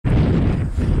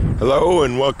Hello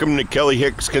and welcome to Kelly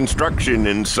Hicks Construction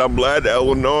in Sublette,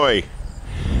 Illinois.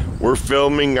 We're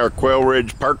filming our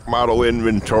Quailridge Park model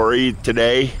inventory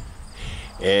today,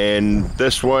 and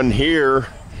this one here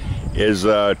is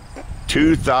a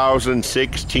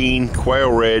 2016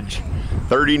 Quailridge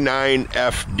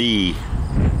 39FD.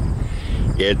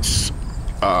 It's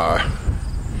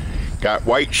got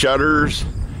white shutters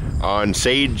on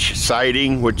sage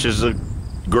siding, which is a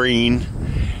green,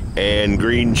 and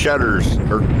green shutters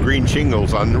or green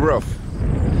shingles on the roof.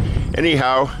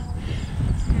 Anyhow,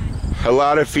 a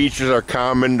lot of features are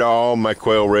common to all my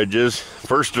Quailridges.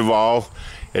 First of all,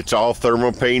 it's all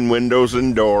thermal pane windows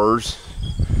and doors.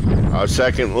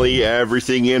 Secondly,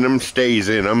 everything in them stays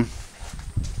in them.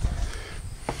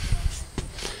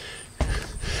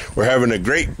 We're having a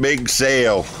great big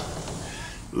sale,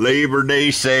 Labor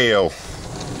Day sale.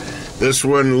 This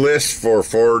one lists for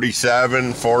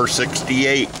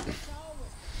 $47,468.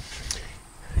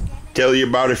 Tell you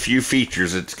about a few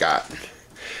features it's got.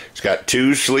 It's got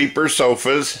 2 sleeper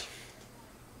sofas.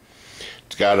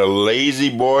 It's got a lazy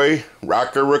boy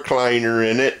rocker recliner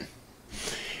in it.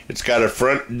 It's got a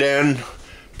front den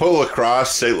pull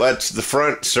across that lets the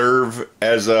front serve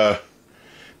as a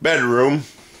bedroom.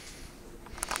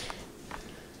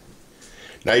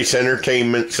 Nice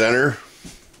entertainment center.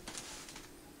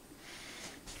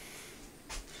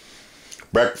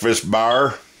 Breakfast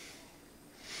bar,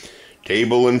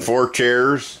 table and 4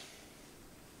 chairs.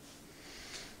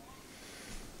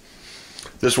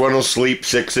 This one will sleep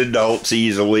 6 adults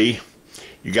easily.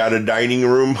 You got a dining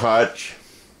room hutch,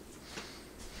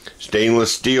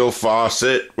 stainless steel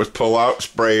faucet with pull-out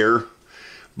sprayer,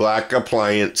 black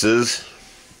appliances.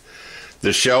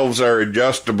 The shelves are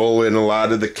adjustable in a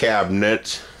lot of the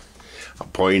cabinets. I'll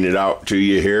point it out to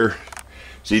you here.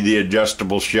 See the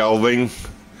adjustable shelving?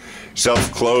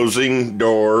 Self-closing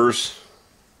doors.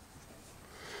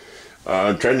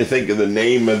 I'm trying to think of the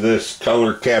name of this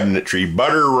color cabinetry.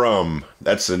 Butter Rum,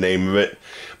 that's the name of it.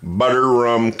 Butter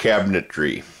Rum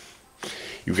cabinetry.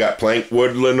 You've got plank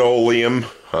wood linoleum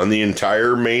on the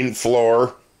entire main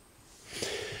floor.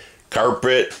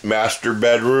 Carpet, master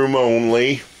bedroom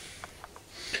only.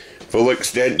 Full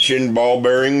extension ball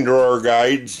bearing drawer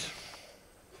guides.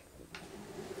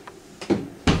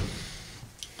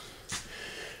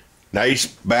 Nice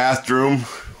bathroom,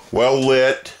 well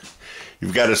lit.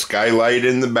 You've got a skylight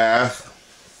in the bath.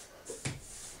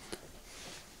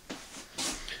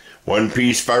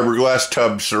 One-piece fiberglass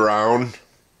tub surround.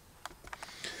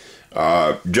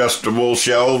 Adjustable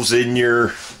shelves in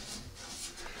your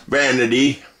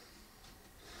vanity.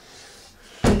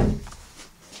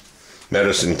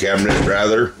 Medicine cabinet,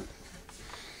 rather.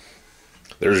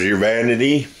 There's your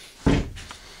vanity.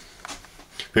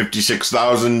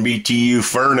 56,000 BTU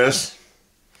furnace,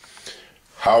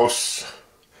 house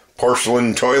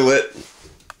porcelain toilet,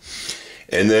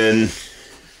 and then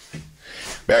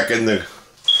back in the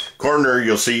corner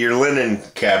you'll see your linen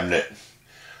cabinet.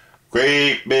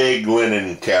 Great big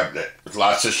linen cabinet with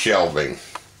lots of shelving.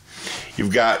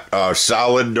 You've got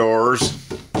solid doors,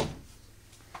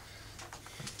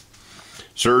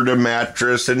 Serta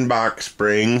mattress and box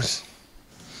springs,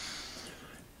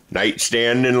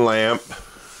 nightstand and lamp.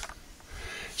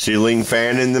 Ceiling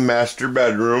fan in the master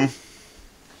bedroom.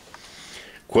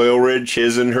 Quailridge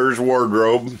his and hers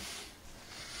wardrobe.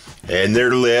 And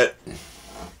they're lit.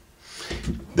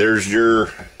 There's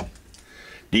your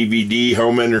DVD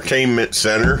home entertainment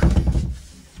center.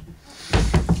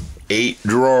 8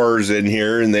 drawers in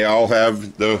here, and they all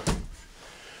have the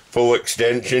full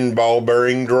extension ball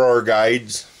bearing drawer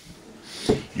guides.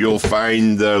 You'll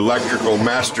find the electrical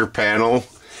master panel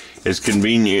is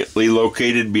conveniently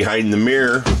located behind the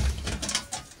mirror.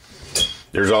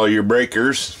 There's all your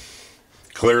breakers,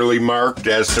 clearly marked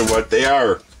as to what they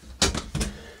are.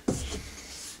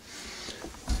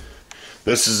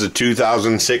 This is a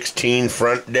 2016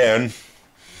 front den.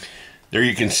 There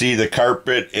you can see the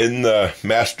carpet in the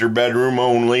master bedroom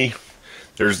only.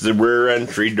 There's the rear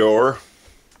entry door.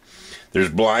 There's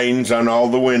blinds on all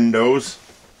the windows.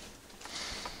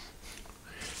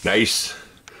 Nice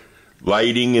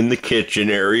lighting in the kitchen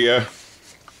area.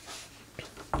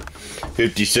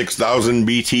 56,000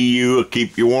 BTU will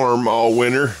keep you warm all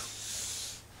winter.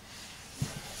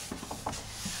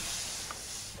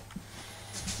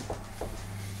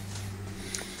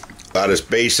 A lot of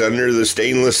space under the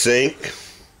stainless sink.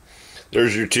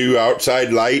 There's your 2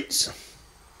 outside lights.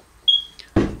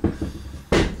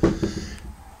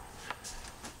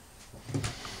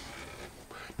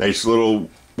 Nice little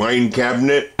wine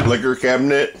cabinet, liquor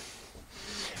cabinet.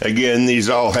 Again, these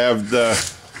all have the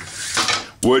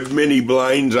wood mini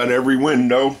blinds on every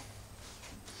window.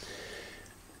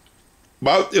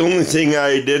 About the only thing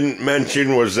I didn't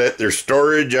mention was that there's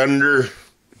storage under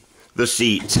the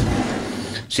seats.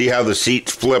 See how the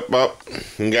seats flip up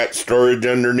and got storage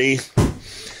underneath?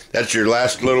 That's your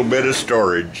last little bit of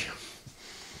storage.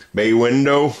 Bay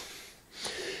window.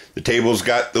 The table's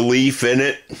got the leaf in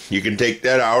it. You can take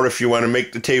that out if you want to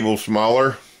make the table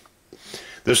smaller.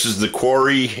 This is the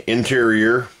Quarry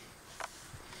interior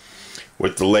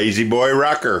with the Lazy Boy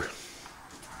rocker.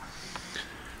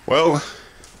 Well,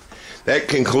 that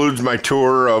concludes my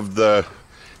tour of the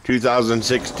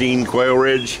 2016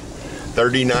 Quailridge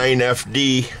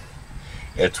 39FD.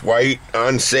 It's white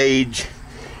on sage.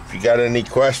 If you got any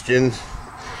questions,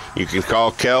 you can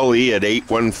call Kelly at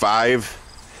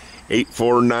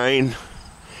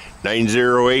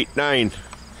 815-849-9089.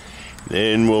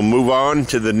 Then we'll move on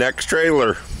to the next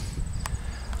trailer.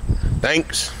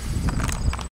 Thanks.